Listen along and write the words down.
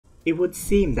It would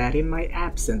seem that in my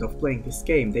absence of playing this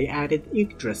game, they added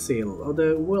Yggdrasil, or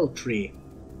the World Tree.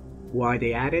 Why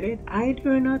they added it, I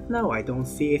do not know, I don't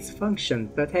see its function,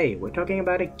 but hey, we're talking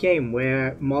about a game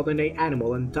where modern day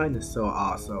animal and dinosaur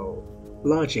are, so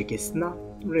logic is not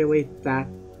really that...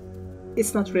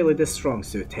 it's not really the strong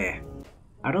suit here.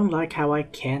 I don't like how I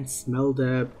can't smell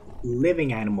the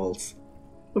living animals.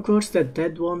 Of course the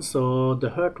dead ones or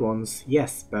the hurt ones,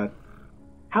 yes, but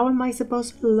how am I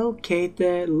supposed to locate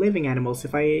the living animals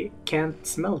if I can't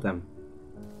smell them?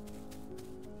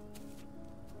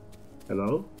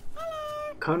 Hello?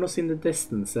 Carnos in the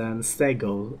distance and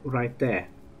Stego right there.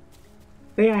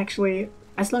 They are actually,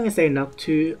 as long as they're not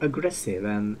too aggressive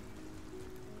and...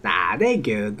 Nah, they're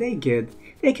good, they're good.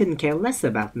 They couldn't care less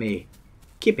about me.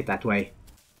 Keep it that way.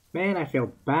 Man, I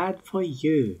feel bad for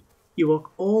you. You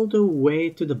walked all the way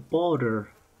to the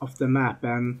border of the map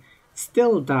and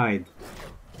still died.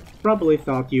 Probably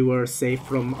thought you were safe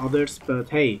from others, but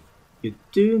hey, you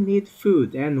do need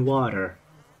food and water.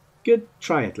 Good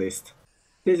try at least.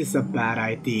 This is a bad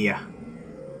idea.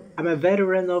 I'm a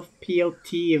veteran of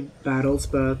POT battles,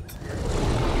 but...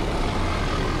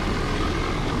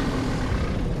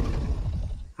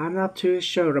 I'm not too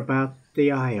sure about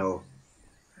the Isle.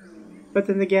 But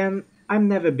then again, I've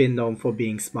never been known for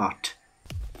being smart.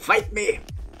 Fight me!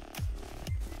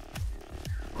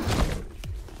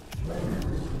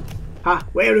 Ha!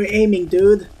 Where are you aiming,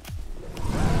 dude?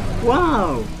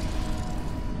 Wow!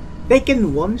 They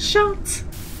can one-shot?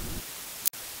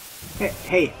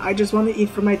 Hey, I just want to eat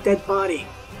from my dead body.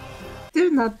 Do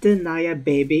not deny a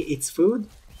baby its food.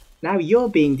 Now you're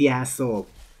being the asshole.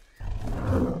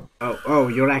 Oh,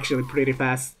 you're actually pretty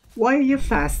fast. Why are you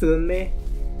faster than me?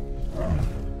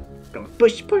 Come on,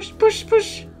 push, push, push,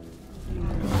 push!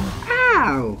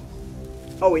 Ow!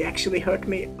 Oh, he actually hurt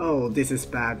me. Oh, this is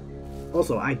bad.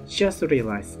 Also, I just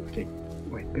realized... Okay,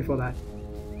 wait, before that...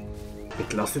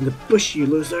 Get lost in the bush, you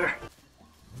loser!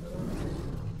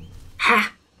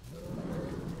 Ha!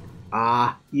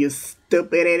 Ah, you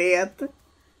stupid idiot!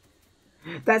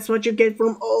 That's what you get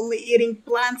from only eating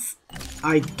plants?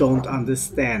 I don't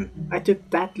understand. I took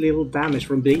that little damage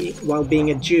from while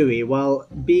being a Jewy, while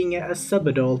being a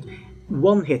sub-adult,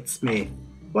 one hits me.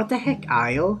 What the heck,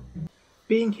 Isle?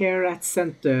 Being here at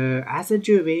center as a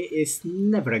Jewy is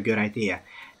never a good idea.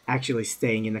 Actually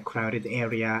staying in a crowded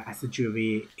area as a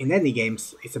Jewy in any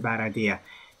games is a bad idea.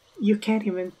 I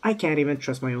can't even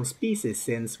trust my own species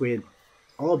since we're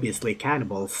obviously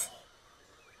cannibals.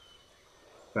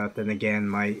 But then again,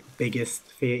 my biggest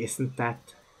fear isn't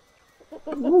that...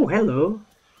 Oh, hello!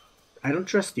 I don't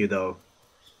trust you though.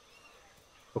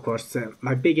 Of course,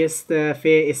 my biggest fear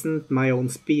isn't my own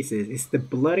species, it's the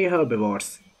bloody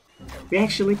herbivores. We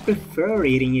actually prefer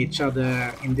eating each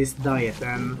other in this diet,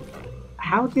 and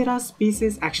how did our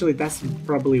species... Actually, that's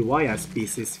probably why our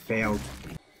species failed.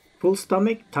 Full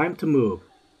stomach, time to move.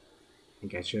 I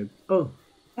think I should... Oh,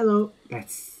 hello,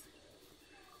 that's...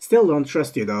 Still don't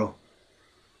trust you though.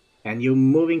 And you're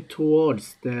moving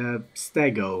towards the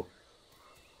stego.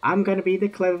 I'm gonna be the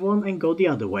clever one and go the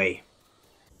other way.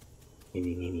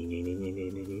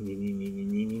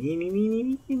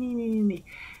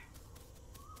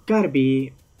 Gotta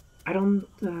be... I don't...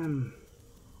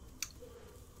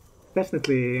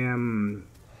 Definitely...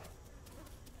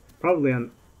 Probably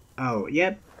on... Oh,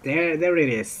 yep, there it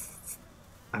is.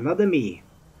 Another me.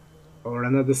 Or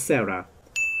another Cera.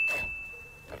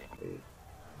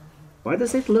 Why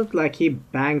does it look like he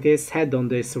banged his head on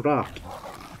this rock?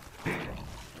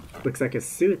 Looks like a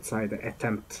suicide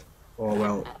attempt. Or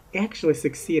well, he actually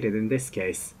succeeded in this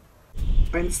case.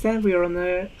 I understand we are on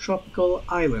a tropical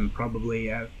island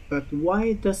probably, but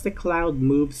why does the cloud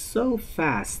move so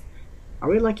fast? Are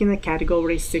we like in a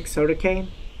category 6 hurricane?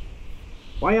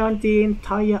 Why aren't the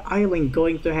entire island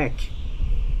going to heck?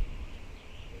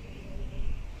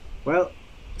 Well,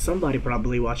 somebody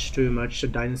probably watched too much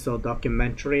dinosaur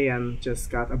documentary and just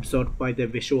got absorbed by the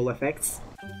visual effects.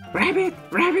 Rabbit!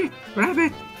 Rabbit!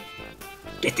 Rabbit!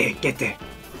 Get there! Get there!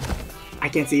 I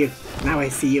can't see you. Now I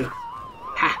see you.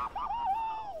 Ha!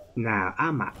 Now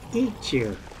I'ma eat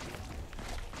you.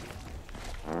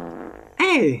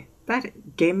 Hey!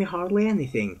 That gave me hardly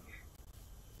anything.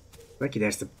 Lucky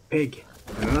there's a pig.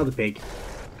 And another pig.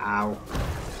 Ow.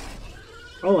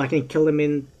 Oh, I can kill him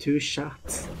in 2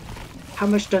 shots. How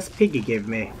much does Piggy give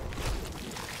me?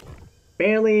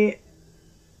 Barely...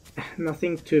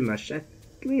 Nothing too much. At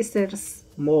least there's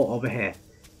more over here.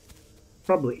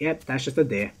 Probably, yep, that's just a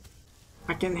deer.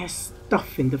 I can hear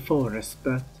stuff in the forest,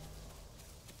 but...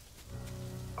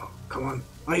 Oh, come on.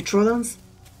 Are you Trollons?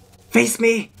 Face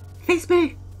me! Face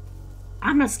me!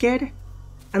 I'm not scared.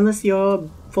 Unless you're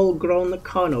full-grown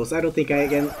carnos, I don't think I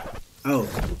can... Oh,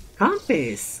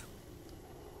 compass!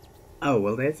 Oh,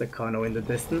 well, there's a carno in the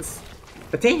distance.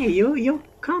 But hey, you're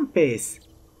compass!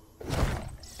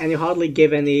 And you hardly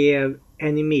give any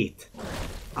meat.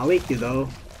 I'll eat you though.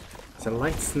 It's a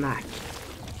light snack.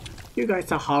 You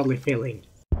guys are hardly filling.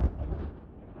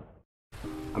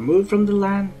 I moved from the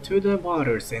land to the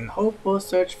waters in hope or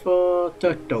search for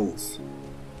turtles.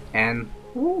 And,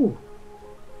 ooh,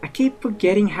 I keep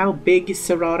forgetting how big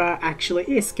Cera actually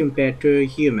is compared to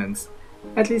humans.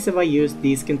 At least if I use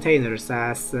these containers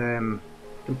as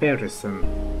comparison.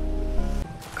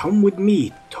 Come with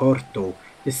me, turtle.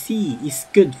 The sea is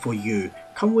good for you.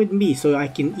 Come with me so I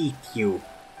can eat you.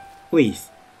 Please,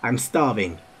 I'm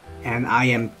starving. And I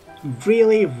am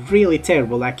really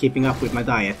terrible at keeping up with my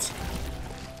diet.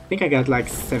 I think I got like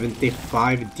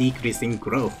 75 decrease in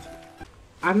growth.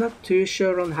 I'm not too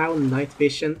sure on how night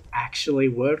vision actually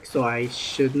works, so I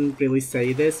shouldn't really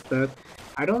say this, but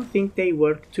I don't think they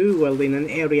work too well in an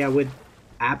area with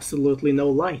absolutely no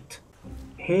light.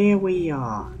 Here we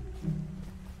are.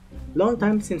 Long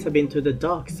time since I've been to the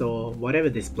docks or whatever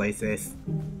this place is.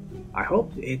 I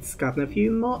hope it's gotten a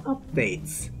few more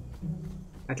updates.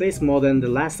 At least more than the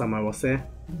last time I was here.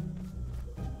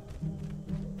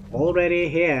 Already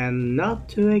here and not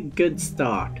to a good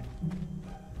start.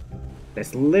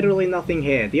 There's literally nothing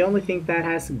here. The only thing that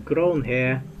has grown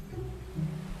here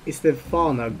is the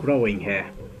fauna growing here.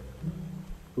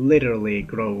 Literally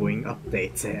growing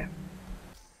updates here.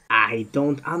 I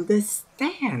don't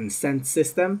understand, scent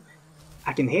system.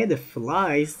 I can hear the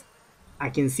flies. I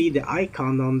can see the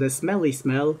icon on the smelly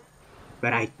smell.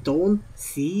 But I don't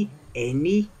see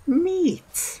any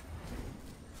meat.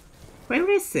 Where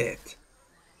is it?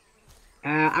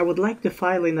 I would like to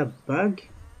file in a bug.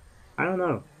 I don't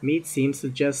know, meat seems to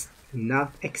just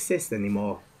not exist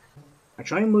anymore. I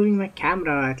try moving my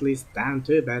camera at least down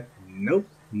to, but nope,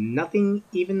 nothing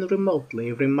even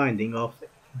remotely reminding of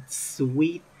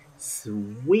sweet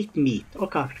meat or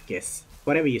carcass,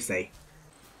 whatever you say.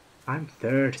 I'm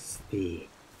thirsty.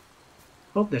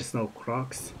 Hope there's no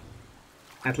crocs.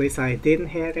 At least I didn't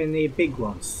hear any big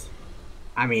ones.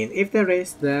 I mean, if there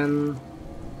is, then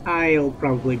I'll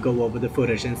probably go over the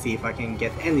footage and see if I can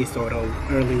get any sort of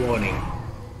early warning.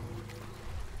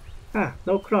 Ah,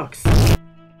 no crocs.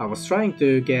 I was trying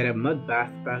to get a mud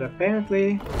bath, but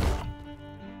apparently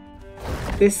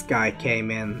this guy came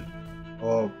in.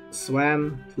 Or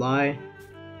swam, fly.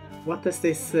 What does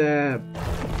this,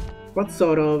 what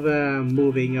sort of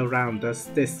moving around does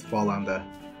this fall under?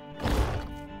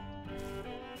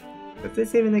 Does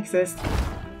this even exist?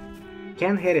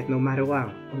 Can't hit it no matter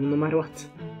what. No matter what.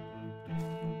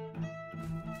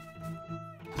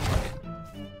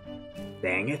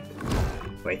 Dang it.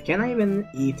 Wait, can I even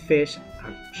eat fish?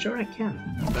 I'm sure I can,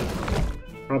 but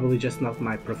probably just not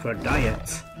my preferred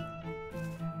diet.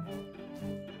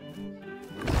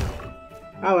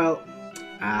 Oh well.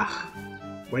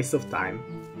 Waste of time.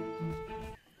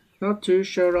 Not too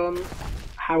sure on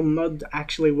how mud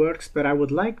actually works, but I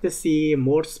would like to see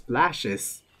more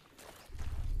splashes.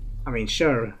 I mean,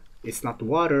 sure, it's not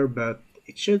water, but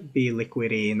it should be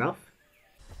liquidy enough.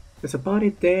 There's a body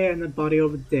there and a body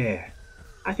over there.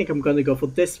 I think I'm gonna go for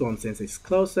this one since it's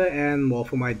closer and more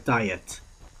for my diet.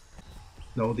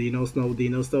 No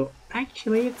dinos though.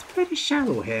 Actually, it's pretty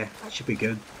shallow here. That should be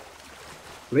good.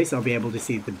 At least I'll be able to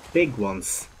see the big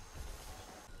ones.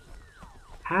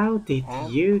 How did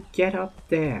you get up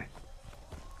there?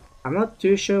 I'm not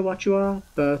too sure what you are,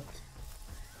 but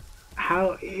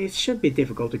how it should be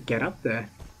difficult to get up there.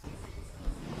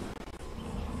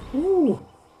 Ooh,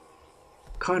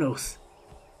 carnos.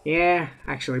 Yeah,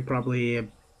 actually probably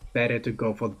better to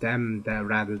go for them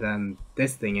rather than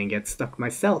this thing and get stuck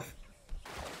myself.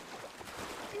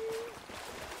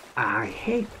 I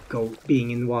hate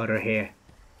being in water here.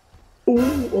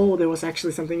 Ooh, oh, there was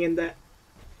actually something in there.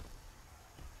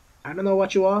 I don't know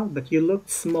what you are, but you looked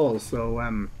small, so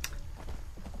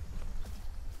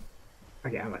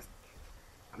okay, I'm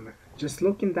just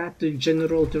look in that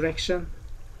general direction.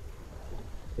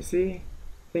 You see?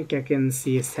 I think I can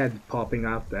see his head popping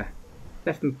out there.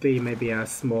 Definitely maybe a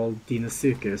small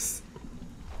Deinosuchus.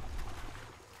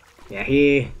 Yeah,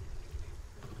 I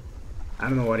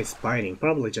don't know what he's biting,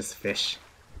 probably just fish.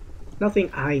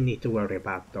 Nothing I need to worry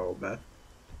about though, but...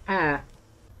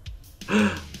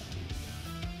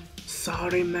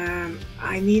 Sorry man,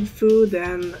 I need food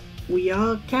and we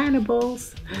are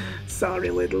cannibals. Sorry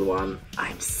little one,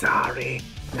 I'm sorry.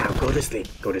 Now go to sleep,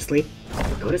 go to sleep,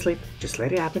 go to sleep. Just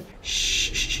let it happen.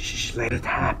 Shh, let it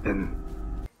happen.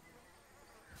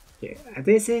 Yeah,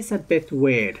 this is a bit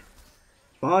weird.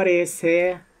 Body is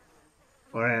here,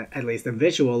 Or at least a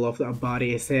visual of the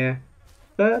body is here.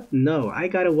 But no, I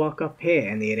gotta walk up here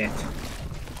and eat it.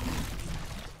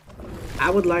 I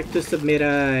would like to submit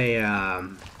a...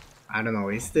 I don't know,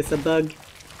 is this a bug?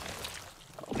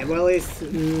 Well, it's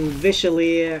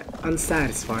visually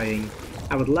unsatisfying.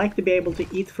 I would like to be able to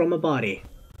eat from a body.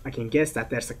 I can guess that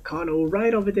there's a carno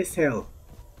right over this hill.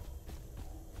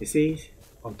 Is he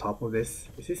on top of this?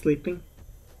 Is he sleeping?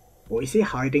 Or is he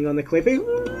hiding on the cliff?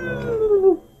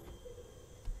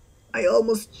 I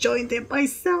almost joined him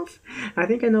myself. I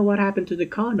think I know what happened to the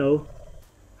carno.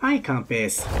 Hi,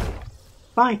 compies.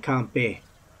 Bye, compy.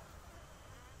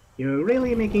 You're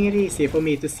really making it easy for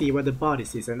me to see where the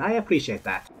bodies is, and I appreciate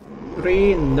that.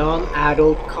 3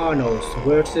 non-adult carnos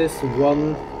versus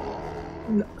 1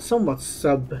 somewhat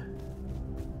sub.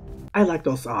 I like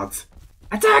those odds.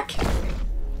 Attack!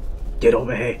 Get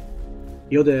over here.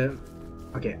 You're the...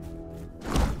 Okay.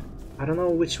 I don't know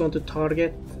which one to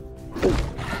target.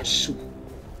 Oh, shoot.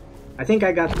 I think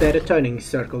I got the turning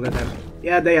circle with them.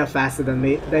 Yeah, they are faster than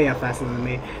me. They are faster than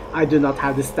me. I do not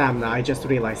have the stamina, I just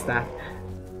realized that.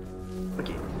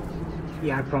 Okay.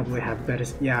 Yeah, I probably have better...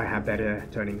 Yeah, I have better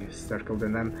turning circle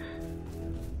than them.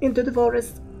 Into the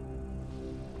forest.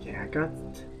 Yeah, I got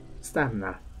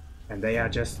stamina. And they are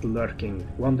just lurking,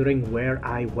 wondering where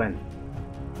I went.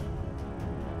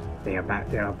 They're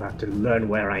about to learn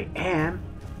where I am.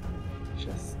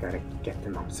 Just gotta get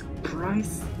them on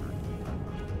surprise.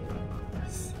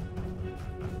 Yes.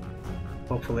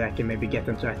 Hopefully I can maybe get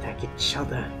them to attack each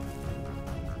other.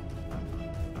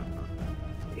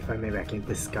 Maybe I can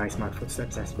disguise my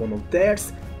footsteps as one of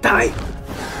theirs. Die!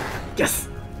 Yes!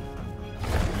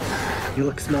 You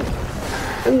look small.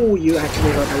 Oh, you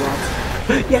actually hurt a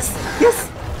lot. Yes! Yes!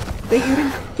 They hit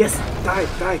him! Yes! Die!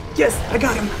 Die! Yes! I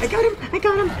got him! I got him! I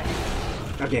got him!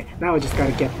 Okay, now I just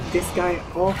gotta get this guy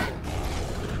off.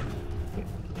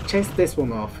 Chase this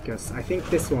one off, because I think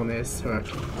this one is hurt.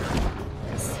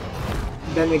 Yes.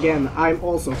 Then again, I'm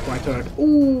also quite hurt.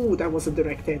 Ooh, that was a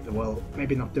direct hit. Well,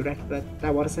 maybe not direct, but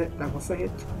that was it. That was a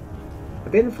hit. I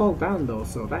didn't fall down though,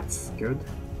 so that's good.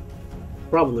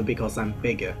 Probably because I'm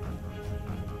bigger.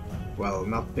 Well,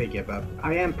 not bigger, but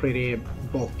I am pretty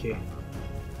bulky.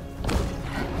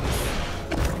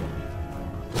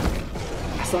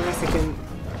 As long as I can...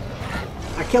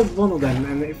 I killed one of them,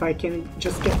 and if I can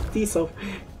just get these off...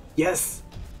 Yes!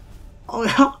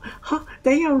 Oh,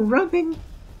 they are running!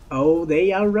 Oh,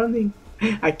 they are running.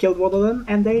 I killed one of them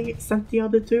and they sent the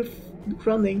other 2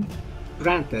 running.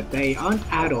 Granted, they aren't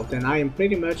adult and I am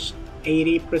pretty much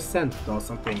 80% or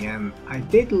something, and I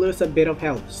did lose a bit of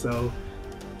health, so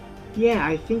yeah,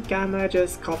 I think I'ma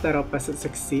just caught that up as a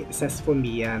success for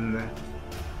me, and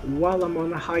while I'm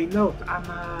on a high note,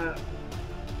 I'ma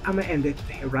end it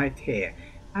right here.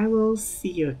 I will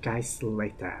see you guys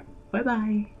later. Bye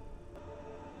bye.